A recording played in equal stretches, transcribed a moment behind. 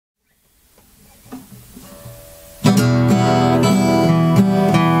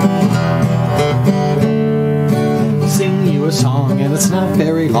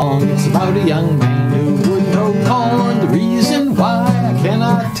about a young man who wouldn't hoe corn. The reason why I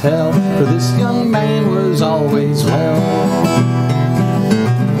cannot tell, for this young man was always well.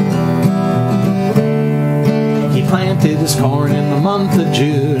 He planted his corn in the month of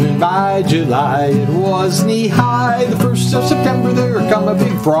June, and by July it was knee-high. The 1st of September there come a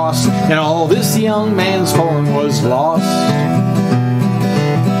big frost, and all this young man's corn was lost.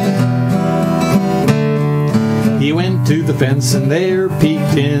 He went to the fence and there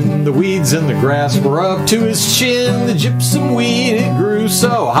peeked in. The weeds and the grass were up to his chin. The gypsum weed, it grew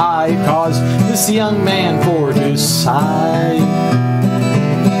so high, it caused this young man for to sigh.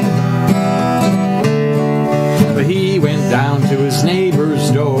 But he went down to his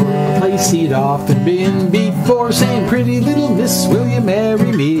neighbor's door, a place he'd often been before, saying, "Pretty little miss, will you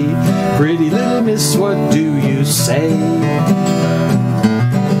marry me? Pretty little miss, what do you say?"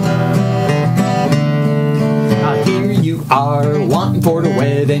 Are wanting for to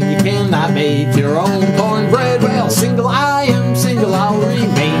wed, and you cannot make your own cornbread. Well, single I am, single I'll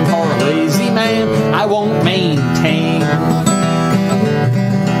remain, for a lazy man I won't maintain.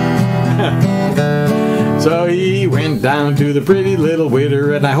 So he went down to the pretty little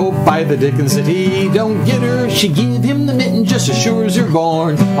widder, and I hope by the dickens that he don't get her. She give him the mitten just as sure as you're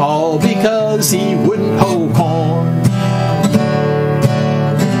born, all because he wouldn't hoe corn.